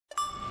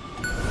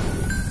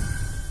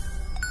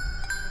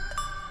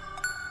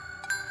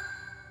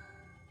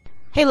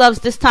Hey loves,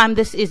 this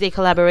is a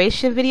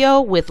collaboration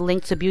video with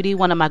Link to Beauty,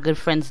 one of my good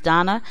friends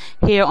Donna,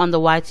 here on the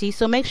YT.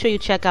 So make sure you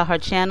check out her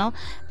channel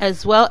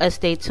as well as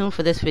stay tuned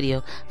for this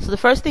video. So the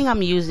first thing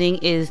I'm using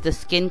is the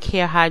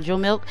Skincare Hydro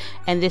Milk,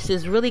 and this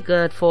is really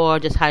good for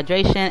just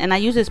hydration. And I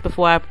use this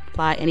before I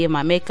apply any of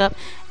my makeup.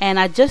 And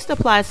I just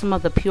applied some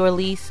of the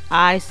Purl-lisse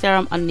eye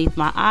serum underneath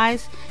my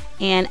eyes.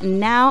 And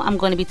now I'm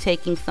going to be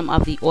taking some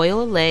of the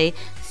Olay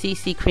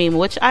CC cream,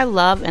 which I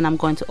love, and I'm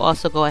going to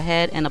also go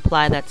ahead and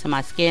apply that to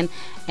my skin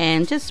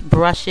and just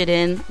brush it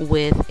in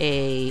with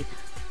a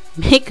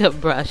makeup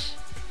brush.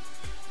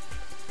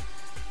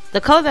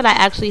 The color that I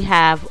actually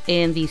have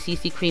in the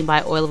CC cream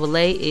by Oil of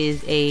Olay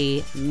is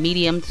a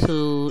medium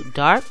to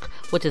dark,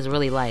 which is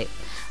really light.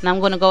 And I'm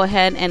going to go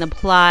ahead and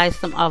apply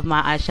some of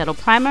my eyeshadow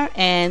primer,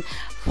 and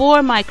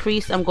for my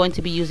crease, I'm going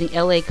to be using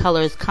LA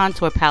Colors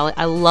Contour Palette.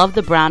 I love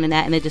the brown in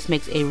that, and it just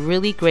makes a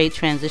really great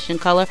transition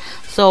color.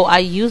 So I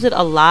use it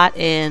a lot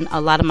in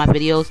a lot of my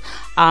videos.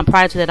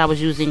 Prior to that, I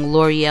was using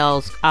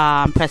L'Oreal's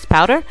Pressed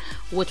Powder,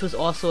 which was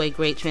also a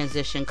great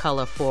transition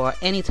color for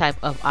any type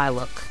of eye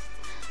look.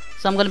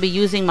 So I'm going to be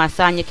using my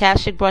Sonia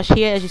Kashuk brush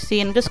here, as you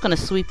see, and I'm just going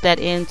to sweep that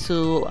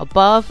into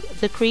above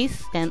the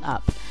crease and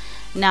up.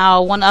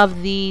 Now, one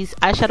of these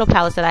eyeshadow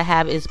palettes that I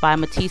have is by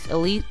Mattese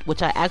Elite,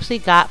 which I actually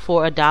got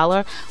for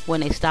 $1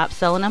 when they stopped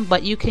selling them.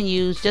 But you can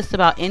use just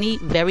about any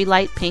very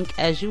light pink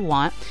as you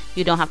want.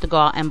 You don't have to go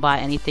out and buy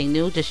anything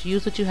new. Just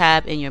use what you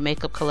have in your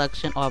makeup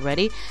collection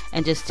already,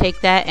 and just take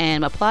that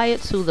and apply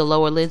it to the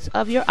lower lids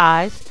of your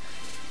eyes.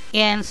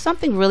 And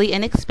something really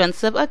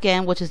inexpensive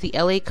again, which is the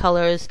LA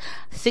Colors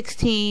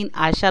 16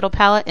 eyeshadow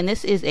palette, and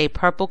this is a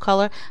purple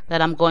color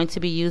that I'm going to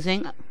be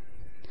using.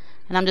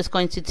 And I'm just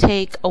going to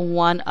take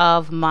one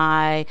of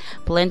my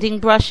blending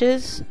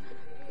brushes,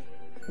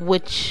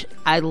 which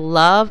I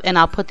love, and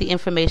I'll put the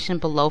information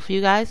below for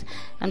you guys.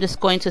 I'm just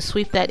going to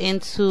sweep that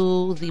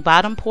into the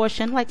bottom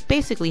portion, like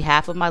basically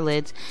half of my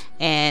lids,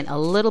 and a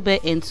little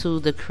bit into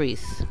the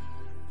crease.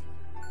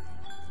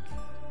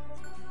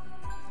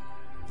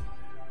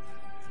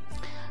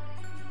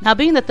 Now,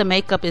 being that the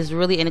makeup is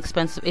really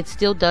inexpensive, it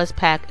still does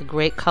pack a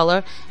great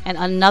color. And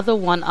another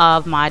one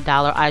of my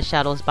dollar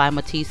eyeshadows by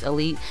Mattese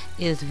Elite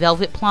is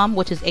Velvet Plum,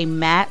 which is a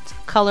matte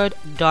colored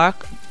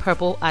dark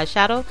purple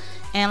eyeshadow.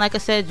 And like I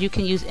said, you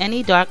can use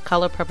any dark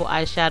color purple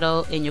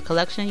eyeshadow in your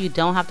collection. You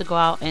don't have to go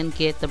out and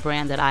get the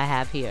brand that I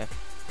have here.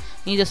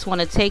 You just want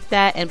to take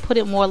that and put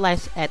it more or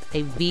less at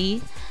a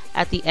V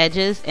at the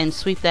edges, and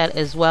sweep that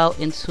as well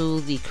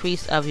into the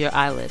crease of your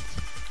eyelids.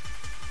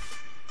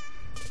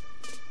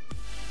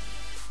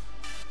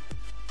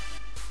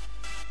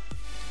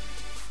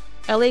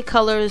 LA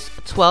Colors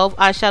 12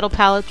 eyeshadow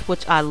palette,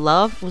 which I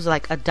love, was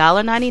like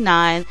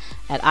 $1.99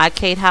 at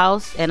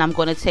ikatehouse, and I'm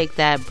going to take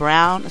that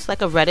brown. It's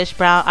like a reddish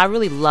brown. I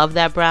really love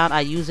that brown.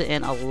 I use it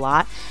in a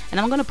lot, and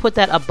I'm going to put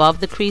that above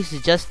the crease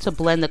just to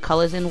blend the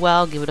colors in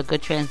well, give it a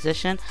good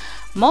transition.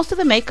 Most of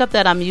the makeup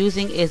that I'm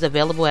using is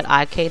available at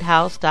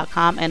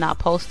ikatehouse.com, and I'll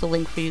post the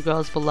link for you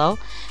girls below.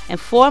 And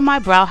for my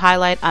brow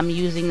highlight, I'm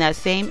using that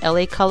same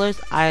LA Colors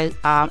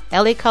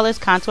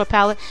Contour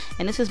Palette,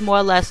 and this is more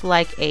or less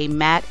like a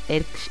matte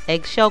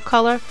eggshell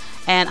color.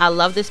 And I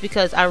love this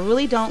because I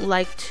really don't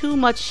like too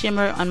much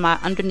shimmer on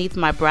underneath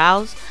my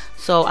brows,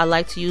 so I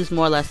like to use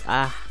more or less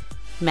a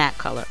matte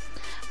color.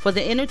 For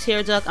the inner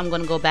tear duct, I'm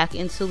going to go back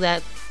into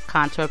that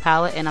contour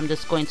palette, and I'm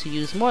just going to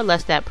use more or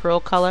less that pearl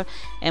color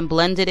and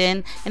blend it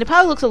in. And it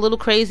probably looks a little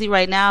crazy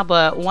right now,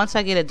 but once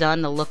I get it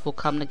done, the look will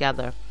come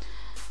together.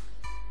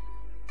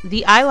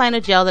 The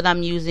eyeliner gel that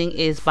I'm using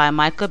is by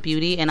MICA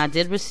Beauty, and I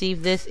did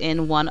receive this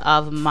in one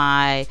of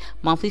my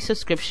monthly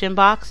subscription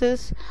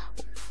boxes.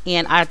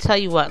 And I tell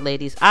you what,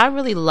 ladies, I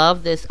really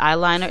love this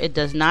eyeliner. It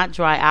does not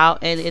dry out,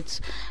 and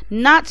it's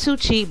not too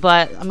cheap,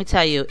 but let me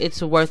tell you,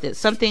 it's worth it.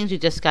 Some things you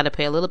just got to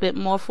pay a little bit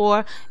more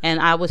for, and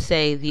I would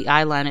say the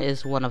eyeliner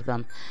is one of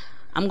them.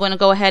 I'm going to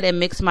go ahead and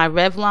mix my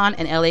Revlon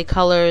and LA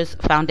Colors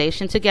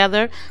foundation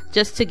together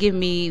just to give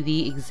me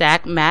the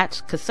exact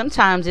match, because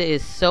sometimes it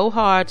is so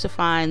hard to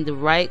find the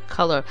right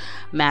color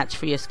match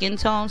for your skin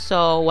tone.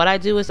 So what I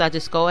do is I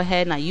just go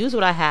ahead and I use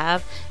what I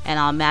have, and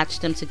I'll match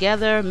them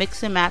together,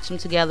 mix and match them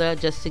together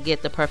just to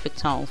get the perfect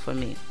tone for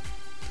me.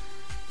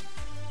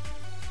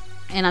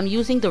 And I'm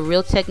using the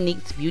Real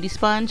Techniques Beauty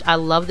Sponge. I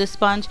love this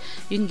sponge.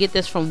 You can get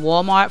this from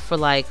Walmart for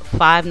like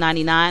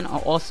 $5.99, or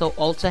also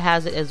Ulta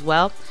has it as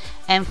well.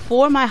 And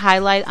for my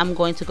highlight, I'm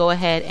going to go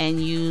ahead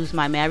and use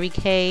my Mary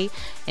Kay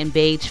in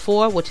Beige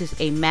 4, which is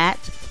a matte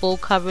full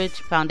coverage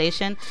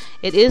foundation.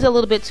 It is a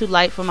little bit too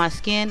light for my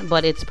skin,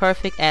 but it's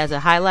perfect as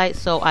a highlight,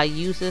 so I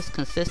use this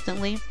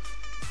consistently.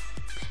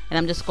 And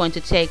I'm just going to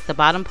take the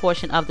bottom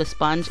portion of the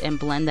sponge and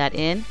blend that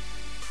in.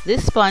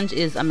 This sponge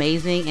is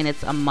amazing, and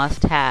it's a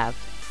must-have.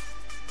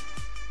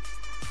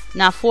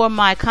 Now for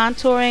my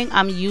contouring,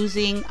 I'm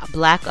using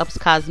Black Ups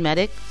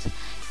Cosmetics,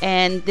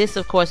 and this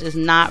of course is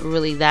not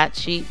really that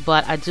cheap,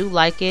 but I do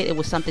like it. It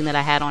was something that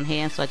I had on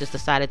hand, so I just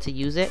decided to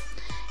use it.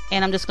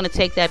 And I'm just going to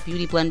take that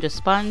Beauty Blender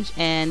sponge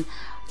and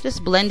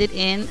just blend it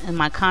in and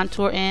my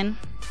contour in.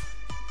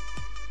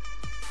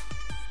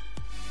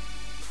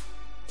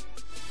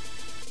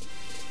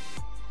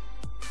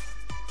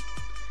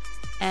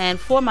 And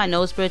for my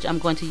nose bridge, I'm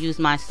going to use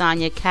my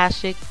Sonia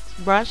Kashuk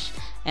brush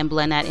and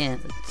blend that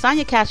in.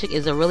 Sonia Kashuk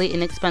is a really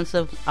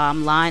inexpensive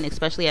line,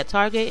 especially at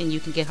Target, and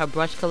you can get her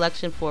brush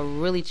collection for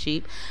really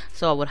cheap.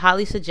 So I would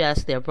highly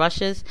suggest their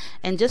brushes.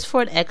 And just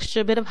for an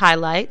extra bit of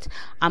highlight,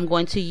 I'm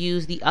going to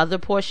use the other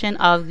portion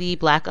of the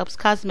Black Ups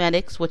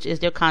Cosmetics, which is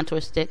their contour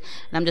stick.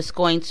 And I'm just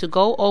going to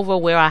go over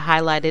where I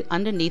highlighted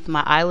underneath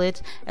my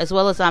eyelids, as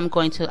well as I'm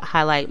going to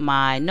highlight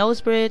my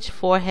nose bridge,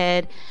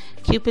 forehead,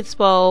 Cupid's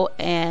bow,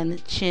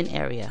 and chin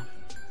area.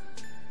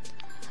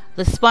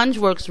 The sponge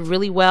works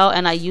really well,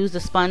 and I use the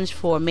sponge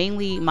for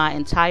mainly my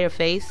entire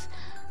face.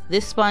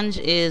 This sponge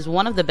is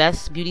one of the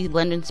best beauty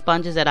blending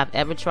sponges that I've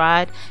ever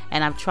tried,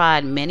 and I've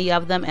tried many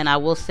of them, and I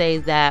will say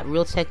that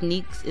Real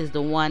Techniques is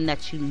the one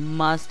that you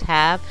must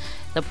have.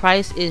 The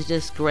price is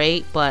just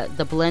great, but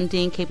the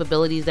blending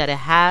capabilities that it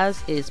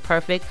has is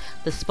perfect.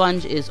 The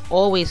sponge is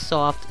always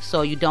soft,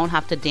 so you don't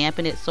have to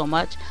dampen it so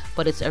much,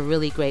 but it's a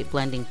really great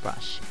blending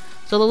brush.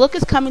 So the look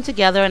is coming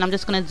together, and I'm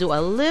just going to do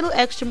a little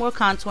extra more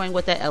contouring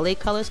with that LA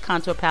Colors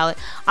contour palette.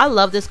 I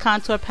love this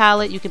contour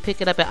palette. You can pick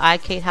it up at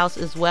ikatehouse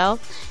as well,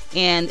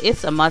 and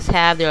it's a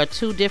must-have. There are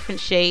two different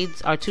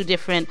shades, or two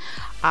different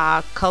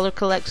color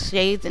collect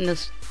shades in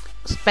the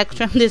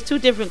spectrum. There's two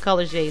different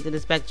color shades in the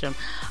spectrum,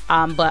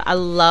 but I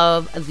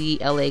love the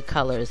LA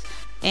Colors.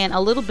 And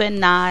a little bit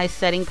Nye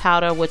setting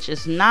powder, which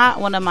is not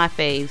one of my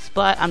faves,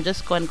 but I'm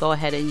just going to go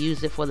ahead and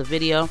use it for the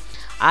video.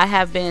 I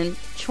have been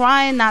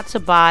trying not to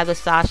buy the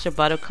Sacha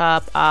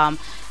Buttercup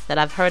that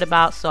I've heard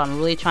about, so I'm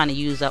really trying to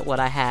use up what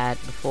I had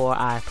before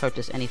I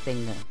purchase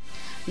anything new.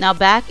 Now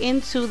back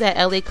into that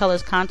LA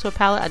Colors contour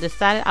palette, I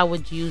decided I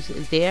would use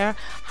their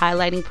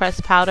highlighting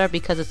pressed powder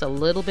because it's a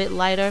little bit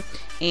lighter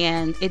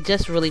and it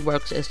just really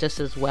works just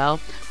as well.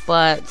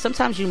 But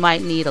sometimes you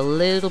might need a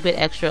little bit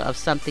extra of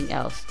something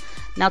else.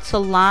 Now to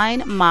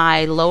line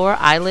my lower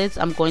eyelids,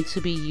 I'm going to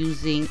be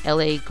using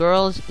LA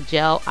Girls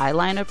Gel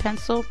Eyeliner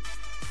Pencil.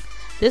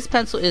 This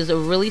pencil is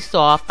really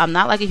soft. I'm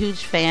not like a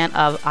huge fan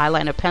of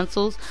eyeliner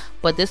pencils,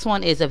 but this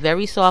one is a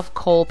very soft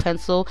kohl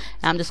pencil.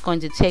 And I'm just going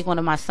to take one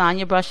of my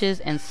Sonia brushes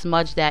and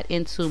smudge that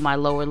into my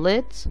lower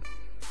lids.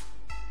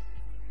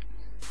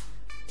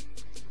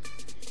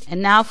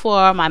 And now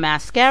for my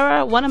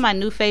mascara. One of my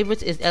new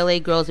favorites is LA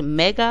Girls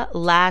Mega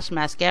Lash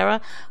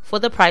Mascara. For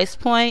the price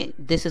point,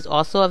 this is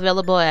also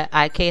available at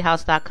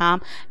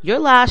ikatehouse.com. Your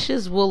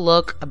lashes will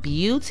look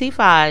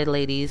beautified,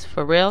 ladies,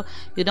 for real.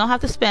 You don't have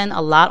to spend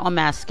a lot on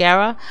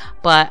mascara,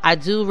 but I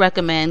do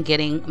recommend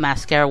getting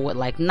mascara with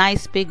like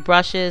nice big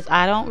brushes.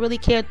 I don't really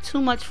care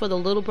too much for the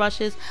little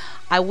brushes.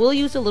 I will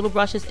use the little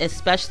brushes,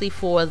 especially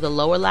for the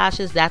lower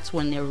lashes. That's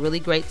when they're really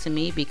great to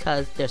me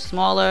because they're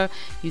smaller.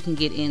 You can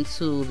get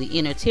into the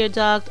inner tear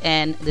duct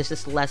and there's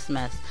just less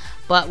mess.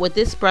 But with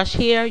this brush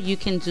here, you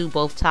can do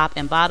both top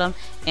and bottom.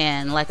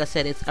 And like I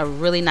said, it's a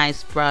really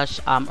nice brush,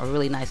 a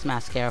really nice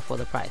mascara for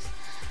the price.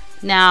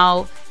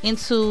 Now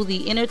into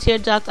the inner tear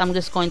duct, I'm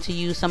just going to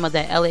use some of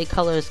the LA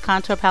Colors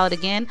contour palette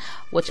again,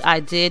 which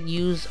I did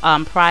use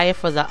prior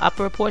for the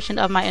upper portion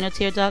of my inner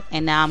tear duct,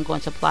 and now I'm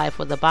going to apply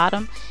for the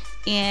bottom.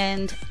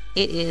 And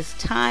it is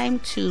time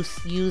to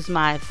use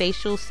my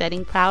facial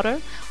setting powder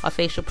or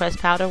facial press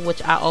powder,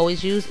 which I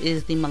always use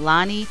is the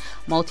Milani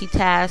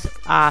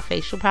Multitask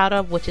facial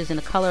powder, which is in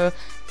the color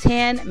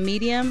tan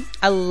medium.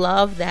 I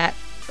love that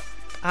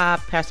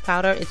press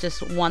powder. It's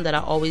just one that I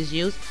always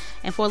use.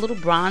 And for a little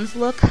bronze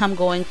look, I'm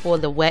going for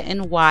the Wet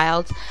n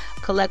Wild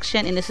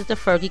collection, and this is the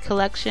Fergie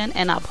collection,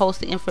 and I'll post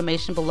the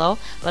information below,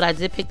 but I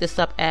did pick this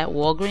up at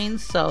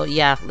Walgreens. So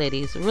yeah,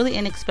 ladies, really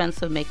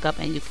inexpensive makeup,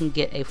 and you can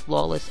get a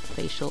flawless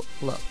facial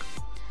look.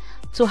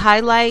 To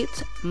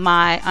highlight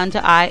my under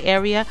eye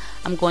area,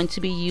 I'm going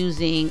to be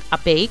using a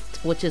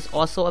Baked, which is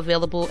also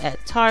available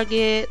at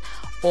Target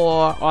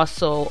or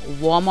also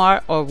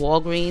Walmart or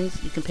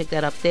Walgreens. You can pick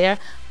that up there.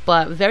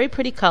 But very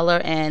pretty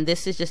color, and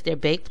this is just their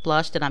Baked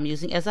blush that I'm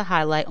using as a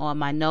highlight on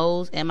my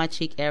nose and my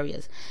cheek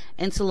areas.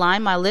 And to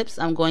line my lips,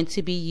 I'm going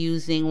to be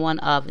using one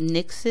of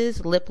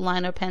NYX's lip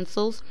liner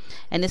pencils,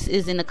 and this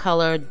is in the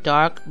color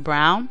dark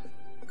brown.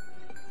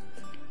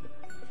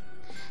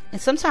 And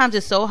sometimes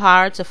it's so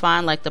hard to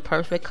find like the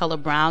perfect color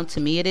brown.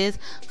 To me it is.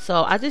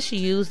 So I just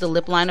use the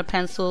lip liner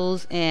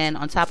pencils, and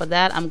on top of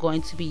that I'm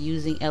going to be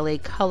using LA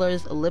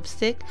Colors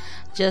lipstick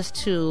just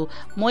to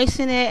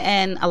moisten it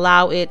and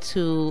allow it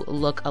to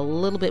look a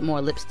little bit more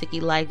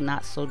lipsticky like,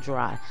 not so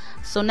dry.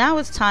 So now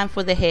it's time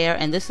for the hair,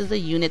 and this is a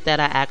unit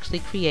that I actually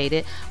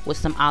created with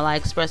some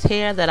AliExpress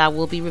hair that I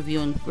will be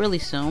reviewing really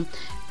soon.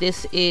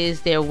 This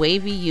is their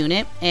Wavy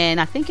unit, and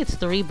I think it's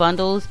 3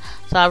 bundles.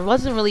 So I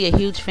wasn't really a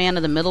huge fan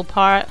of the middle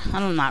part.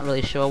 I'm not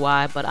really sure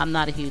why, but I'm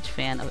not a huge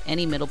fan of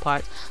any middle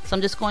parts. So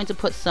I'm just going to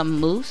put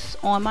some mousse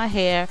on my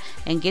hair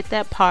and get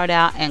that part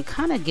out and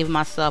kind of give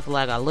myself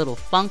like a little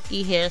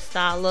funky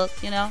hairstyle look,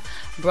 you know.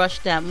 Brush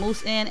that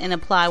mousse in and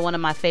apply one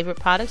of my favorite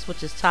products,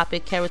 which is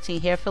Topic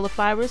Keratin Hair Filler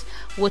Fibers,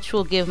 which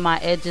will give my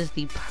edges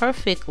the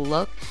perfect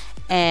look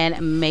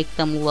and make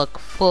them look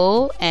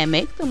full and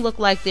make them look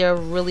like they're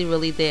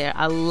really there.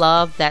 I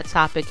love that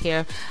topic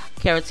hair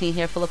keratin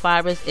hair full of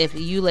fibers. If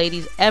you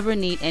ladies ever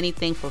need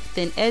anything for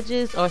thin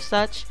edges or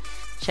such,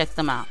 check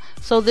them out.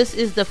 So this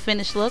is the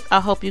finished look.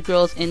 I hope you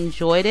girls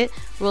enjoyed it.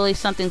 Really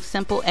something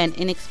simple and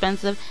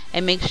inexpensive.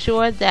 And make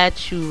sure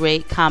that you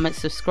rate, comment,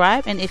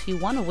 subscribe. And if you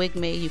want a wig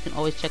made, you can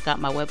always check out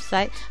my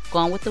website,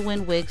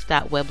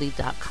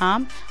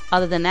 gonewiththewindwigs.weebly.com.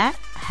 Other than that,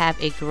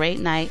 have a great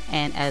night.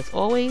 And as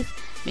always,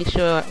 make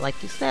sure, like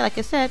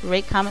I said,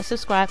 rate, comment,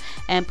 subscribe.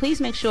 And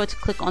please make sure to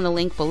click on the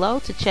link below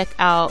to check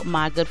out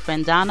my good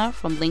friend Donna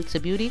from Link to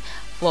Beauty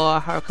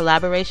for her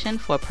collaboration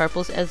for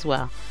purples as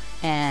well.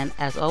 And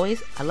as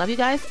always, I love you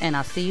guys, and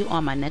I'll see you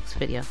on my next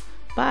video.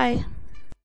 Bye.